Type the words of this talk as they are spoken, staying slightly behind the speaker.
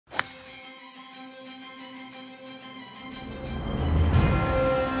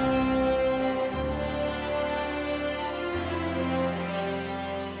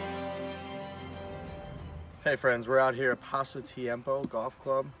Hey friends, we're out here at Pasatiempo Golf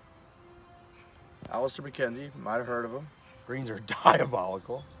Club. Alister MacKenzie, might have heard of him. Greens are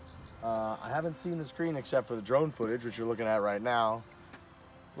diabolical. I haven't seen this green except for the drone footage, which you're looking at right now.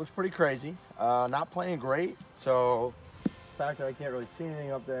 Looks pretty crazy. Not playing great, so the fact that I can't really see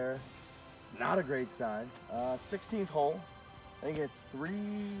anything up there, not a great sign. 16th hole, I think it's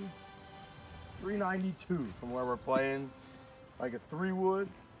 392 from where we're playing, like a 3-wood,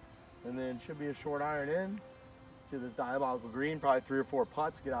 and then should be a short iron in to this diabolical green, probably 3 or 4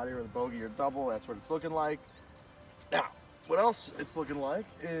 putts, get out of here with a bogey or double. That's what it's looking like. Now, what else it's looking like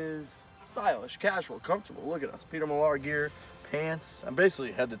is stylish, casual, comfortable. Look at us, Peter Millar gear, pants. I'm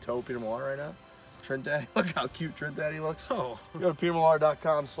basically head to toe Peter Millar right now. Trent Daddy, look how cute Trent Daddy looks. Oh. You go to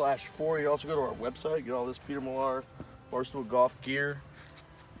petermillar.com/Fore. You also go to our website, get all this Peter Millar Barstool golf gear.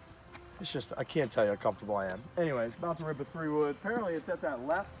 It's just, I can't tell you how comfortable I am. Anyways, about to rip a 3-wood. Apparently it's at that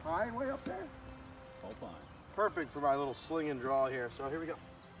left high way up there. Hold on. Perfect for my little sling and draw here. So here we go.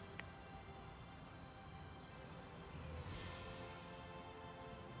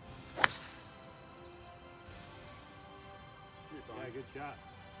 Yeah, good shot.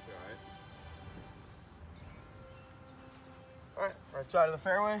 All right, side of the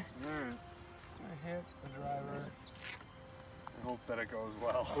fairway. I hit the driver. I hope that it goes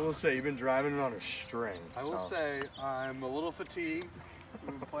well. I will say, you've been driving it on a string. I will say, I'm a little fatigued.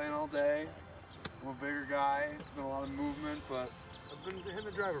 We've been playing all day. I'm a bigger guy. It's been a lot of movement, but I've been hitting the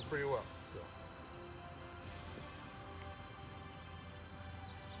driver pretty well. So.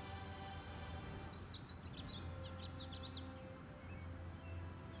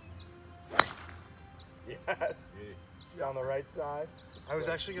 Yes. On the right side. I was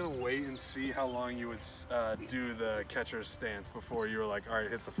actually going to wait and see how long you would do the catcher's stance before you were like, all right,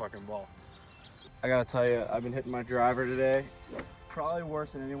 hit the fucking ball. I gotta tell you, I've been hitting my driver today. Probably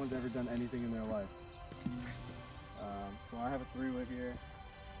worse than anyone's ever done anything in their life. So I have a 3-wood here.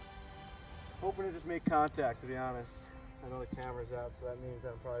 Hoping to just make contact, to be honest. I know the camera's out, so that means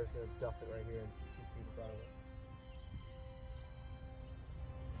I'm probably just gonna duff it right here and 2 feet out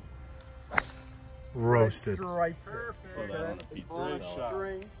of it. Roasted. Right, perfect. Throw that on a pizza. On a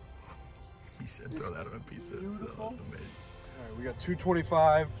string. He said throw that on a pizza. It's amazing. All right, we got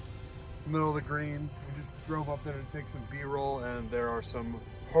 225, middle of the green. We just drove up there to take some B-roll, and there are some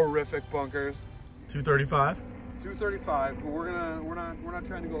horrific bunkers. 235. 235, but we're not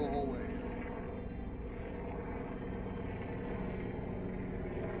trying to go the whole way.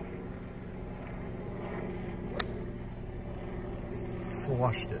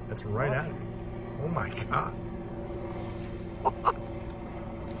 Flushed it. That's right at it. Oh my God.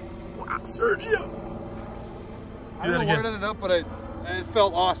 Wow, Sergio. I don't know where it ended up, but it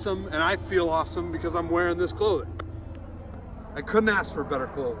felt awesome, and I feel awesome because I'm wearing this clothing. I couldn't ask for better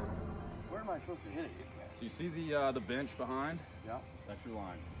clothing. Where am I supposed to hit it? So you see the bench behind? Yeah. That's your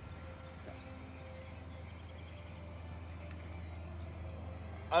line. Okay.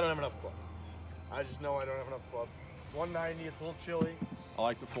 I don't have enough club. I just know I don't have enough club. 190, it's a little chilly. I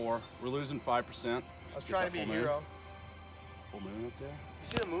like the 4. We're losing 5%. I was trying to be a hero. Full moon up there. You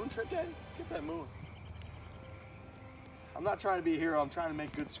see the moon, Trent Daddy? Get that moon. I'm not trying to be a hero, I'm trying to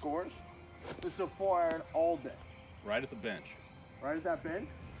make good scores. This is a 4-iron all day. Right at the bench. Right at that bench?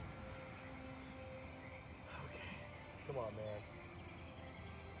 Okay. Come on, man.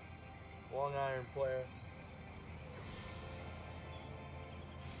 Long iron player.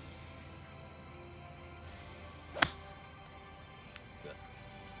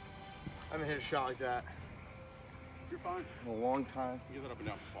 I haven't hit a shot like that You're fine. in a long time. You get that up and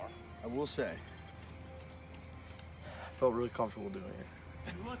down far. I will say, I felt really comfortable doing it.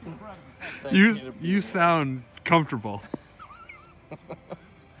 You sound comfortable.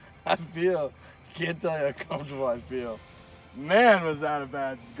 I feel, can't tell you how comfortable I feel. Man, was that a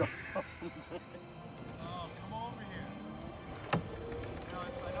bad golf. Oh, come over here.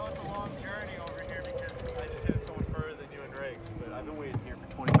 I know it's a long journey over here because I just hit it so much further than you and Riggs, but I've been waiting here for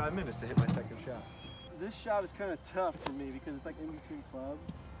 25 minutes to hit my second shot. This shot is kind of tough for me because it's like in between clubs.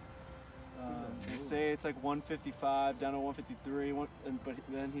 They say it's like 155 down to 153, but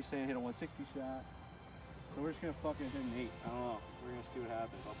then he's saying hit a 160 shot. So we're just gonna fucking hit an 8. I don't know. We're gonna see what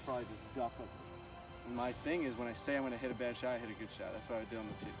happens. I'll probably just duck it. And my thing is when I say I'm gonna hit a bad shot, I hit a good shot. That's what I did on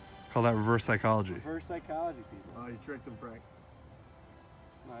the 2. Call that reverse psychology. Reverse psychology, people. Oh, you tricked him, Frank.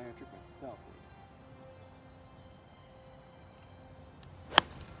 No, I gotta trick myself.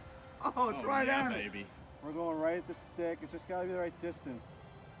 Oh, it's right yeah, at me. baby. We're going right at the stick. It's just gotta be the right distance.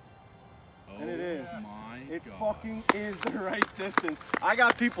 Oh, And it is. My It God. fucking is the right distance. I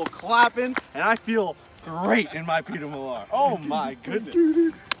got people clapping, and I feel great in my Peter Millar. Oh my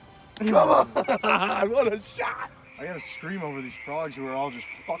goodness. Come on! What a shot! I gotta stream over these frogs who are all just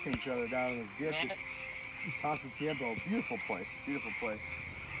fucking each other down in this ditch. Pasatiempo, beautiful place, beautiful place.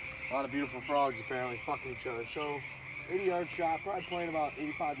 A lot of beautiful frogs apparently fucking each other. So, 80-yard shot, probably playing about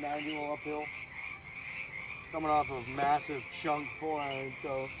 85, 90, a little uphill. Coming off of massive chunk 4-iron,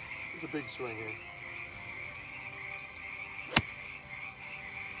 so it's a big swing here.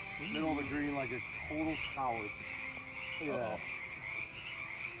 Middle of the green like a total coward. Look at that.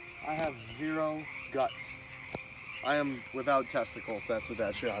 I have zero guts. I am without testicles. That's what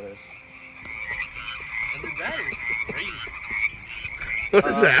that shot is. I mean, that is crazy. What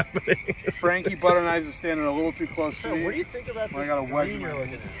is happening? Frankie Butter Knives is standing a little too close to me. What do you think about this I got a wedge green you're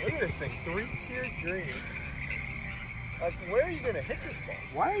looking at? Look at this thing, 3-tiered green. Like, where are you gonna hit this ball?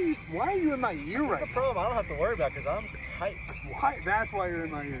 Why are you in my ear right That's the problem I don't have to worry about because I'm tight. now? Why? That's why you're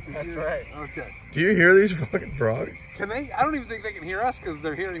in my ear. That's right. Okay. Do you hear these fucking frogs? Can they? I don't even think they can hear us because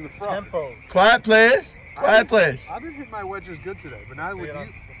they're hearing the frog. Tempo. Quiet, please. Quiet, please. I've been hitting my wedges good today, but now with you,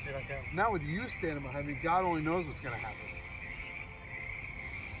 Let's see it on camera. now with you standing behind me, God only knows what's gonna happen.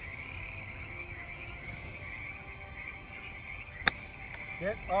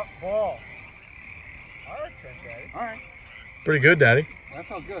 Get up ball. All right, Trent Daddy. All right. Pretty good, Daddy. That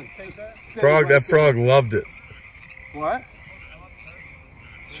felt good. Take that. Frog, that frog loved it. What?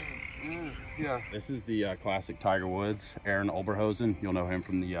 Yeah. This is the classic Tiger Woods, Aaron Oberhosen. You'll know him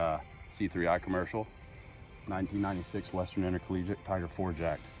from the C3I commercial. 1996 Western Intercollegiate Tiger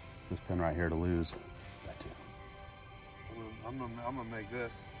 4-jacked. This pin right here to lose. That too. I'm gonna make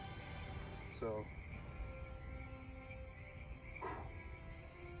this. So.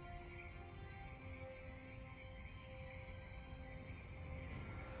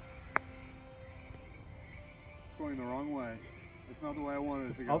 It's going the wrong way. It's not the way I wanted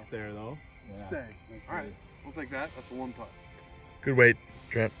it to go. Up there, though. Stay. All right. We'll take that. That's a 1 putt. Good weight,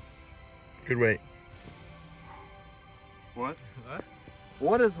 Trent. Good weight. What?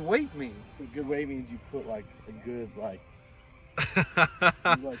 What does weight mean? Good weight means you put like a good you like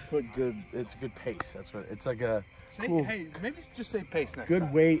put good. It's a good pace. That's what it's like a. Say, Cool. Hey, maybe just say pace next Good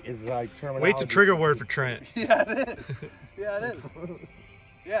time. weight is like terminology. Weight's a trigger word for Trent. Yeah, it is. Yeah, it is.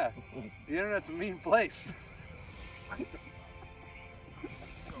 Yeah. The internet's a mean place.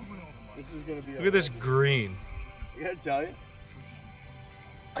 This is gonna be. Look at this green. I gotta tell you,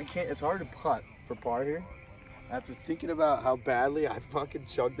 I can't. It's hard to putt for par here. After thinking about how badly I fucking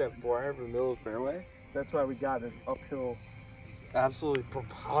chugged that 4-iron from the middle of the fairway, that's why we got this uphill, absolutely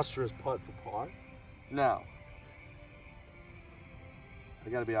preposterous putt for par. Now, I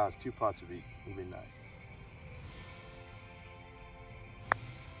gotta be honest, 2 putts would be nice.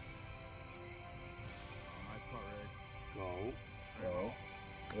 Go. Go.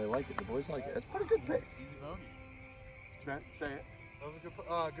 They like it. The boys like it. It's pretty good pace. Easy bogey. Trent, say it. That was a good,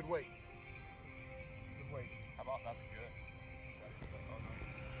 good weight. Good weight. How about that's good?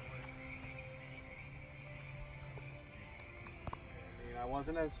 I mean, I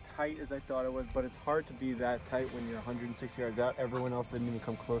wasn't as tight as I thought it was, but it's hard to be that tight when you're 160 yards out. Everyone else didn't even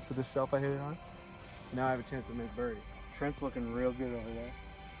come close to the shelf I hit it on. Now I have a chance to make birdie. Trent's looking real good over there.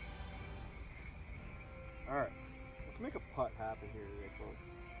 All right, let's make a putt happen here today, folks.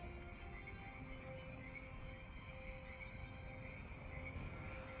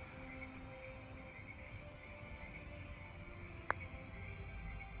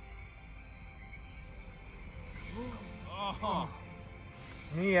 Oh.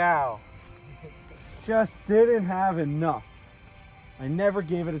 Meow. Just didn't have enough. I never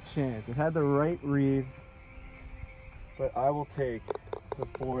gave it a chance. It had the right read, but I will take the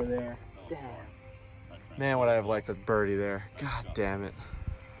 4 there. Damn. Man, would I have liked a birdie there. God damn it.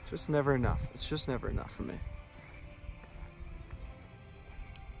 Just never enough. It's just never enough for me.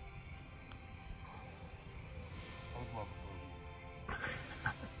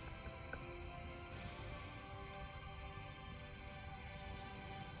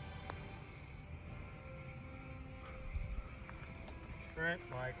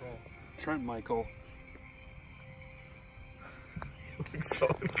 Trent Michael. Looks so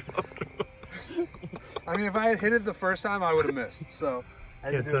uncomfortable. I mean, if I had hit it the first time, I would have missed. So,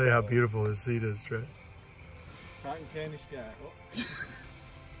 I can't tell you how beautiful this seat is, Trent. Cotton candy sky.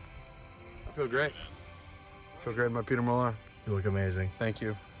 I feel great. I feel great in my Peter Millar. You look amazing. Thank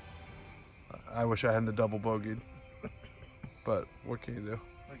you. I wish I hadn't a double bogeyed. But what can you do?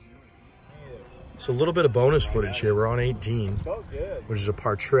 So a little bit of bonus footage here. We're on 18, So good. which is a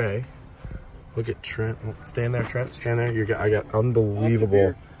par tray. Look at Trent. Oh, stand there, Trent. Stand there. I got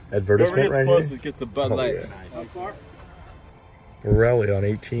unbelievable advertisement right here. Gets the Bud Light. Yeah. Borelli on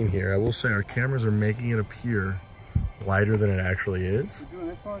 18 here. I will say our cameras are making it appear lighter than it actually is. We're doing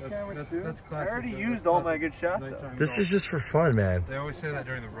That's I classic. already used all my good shots. This is just for fun, man. They always say that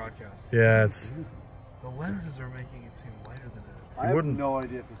during the broadcast. Yeah, it's. The lenses are making it seem lighter than it is. I have wouldn't- no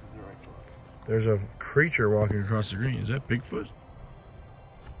idea if this is the right color. There's a creature walking across the green. Is that Bigfoot?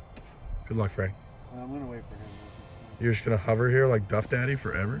 Good luck, Frank. I'm gonna wait for him. You're just gonna hover here like Duff Daddy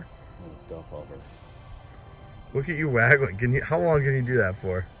forever? Duff hover. Look at you waggling. How long can you do that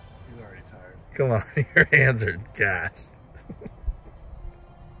for? He's already tired. Come on, your hands are gassed.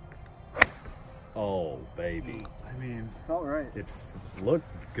 Oh, baby. I mean, Felt right. It looked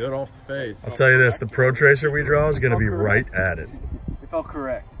good off the face. I'll tell you this, the Pro Tracer we draw is gonna be right at it. It felt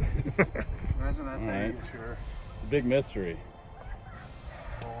correct. imagine that's how Alright. you sure. It's a big mystery.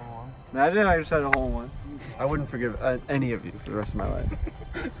 Imagine I just had a hole in one. I wouldn't forgive any of you for the rest of my life.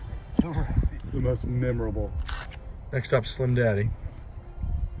 The most memorable. Next up, Slim Daddy.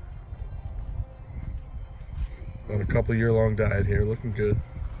 On a couple year-long diet here, looking good.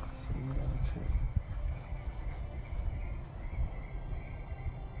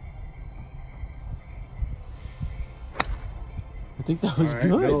 I think that was good.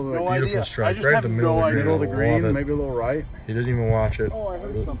 Beautiful strike, I just right have in the middle no of the idea. green. Middle of the Love green, it. maybe a little right. He doesn't even watch it. Oh, I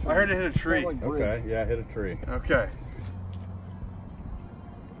heard something. I heard it hit a tree. Okay, yeah, hit a tree. Okay.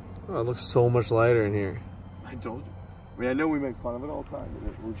 Oh, it looks so much lighter in here. I told you. I mean, I know we make fun of it all the time, but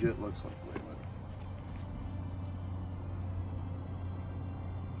it legit looks like way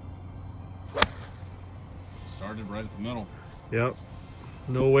lighter. Started right at the middle. Yep.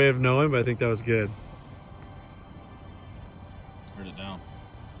 No way of knowing, but I think that was good. Heard it down.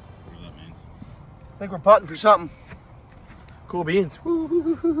 Whatever that means. I think we're putting for something. Cool beans.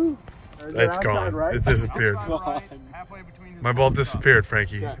 Woo-hoo-hoo-hoo. It's gone. Right? It disappeared. Right, halfway between his My ball disappeared,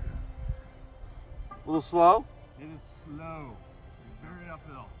 Frankie. Okay. A little slow. It is slow. Very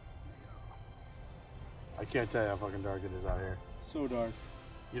uphill. I can't tell you how fucking dark it is out here. So dark.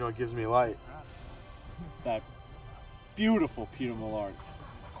 You know, it gives me light. That beautiful Peter Millard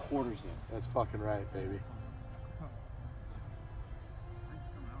quarters it. That's fucking right, baby.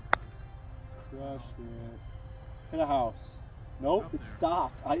 Crushed it. Hit a house. Nope, it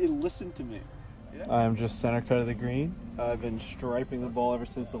stopped. It listened to me. I am just center cut of the green. I've been striping the ball ever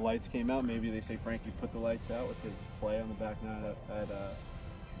since the lights came out. Maybe they say Frankie put the lights out with his play on the back nine at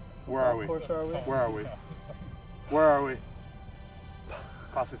Where are we? course are we? Where are we? Where are we?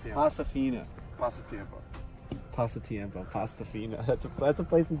 Pasatiempo. Pasafina. Pasatiempo. Pasatiempo. Pastafina. That's a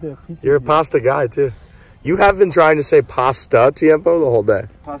place to do. You're a pasta guy, too. You have been trying to say pasta tiempo the whole day.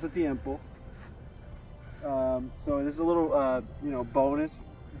 Pasatiempo. So there's a little, bonus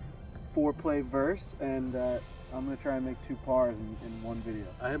foreplay verse, and I'm gonna try and make 2 pars in one video.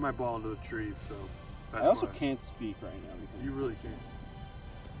 I hit my ball into the trees, so that's I also fine. can't speak right now because You really can't.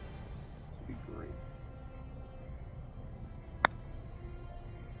 this would be great.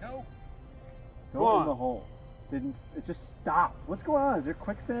 No. Go in the hole. It just stopped. What's going on? Is there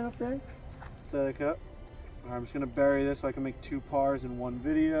quicksand up there? Set it up. Alright, I'm just gonna bury this so I can make 2 pars in one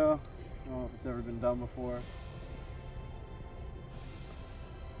video. I don't know if it's ever been done before.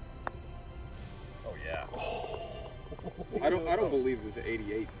 Oh yeah. I don't believe it was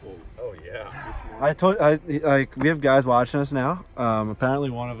 88 full. Oh yeah. We have guys watching us now. Apparently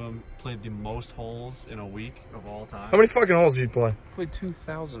one of them played the most holes in a week of all time. How many fucking holes did you play? Played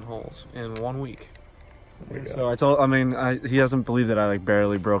 2,000 holes in 1 week. So he doesn't believe that I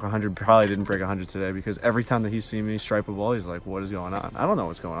barely broke 100. Probably didn't break 100 today because every time that he's seen me stripe a ball, he's like, "What is going on?" I don't know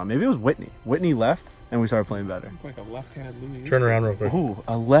what's going on. Maybe it was Whitney. Whitney left, and we started playing better. Like a left-handed Louis. Turn around real quick. Ooh,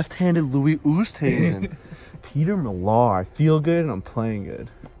 a left-handed Louis Oosthuizen. Peter Millar. I feel good and I'm playing good.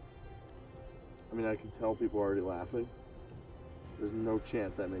 I mean, I can tell people are already laughing. There's no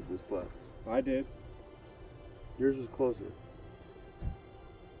chance I make this putt. I did. Yours was closer.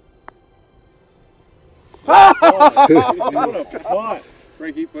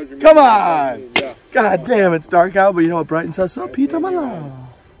 Frankie, pleasure. Come on! Yeah. God damn, it's dark out, but you know what brightens us up? Peter Millar.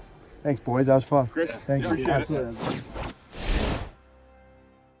 Thanks, boys. That was fun. Chris, Thank you. appreciate it. Absolutely.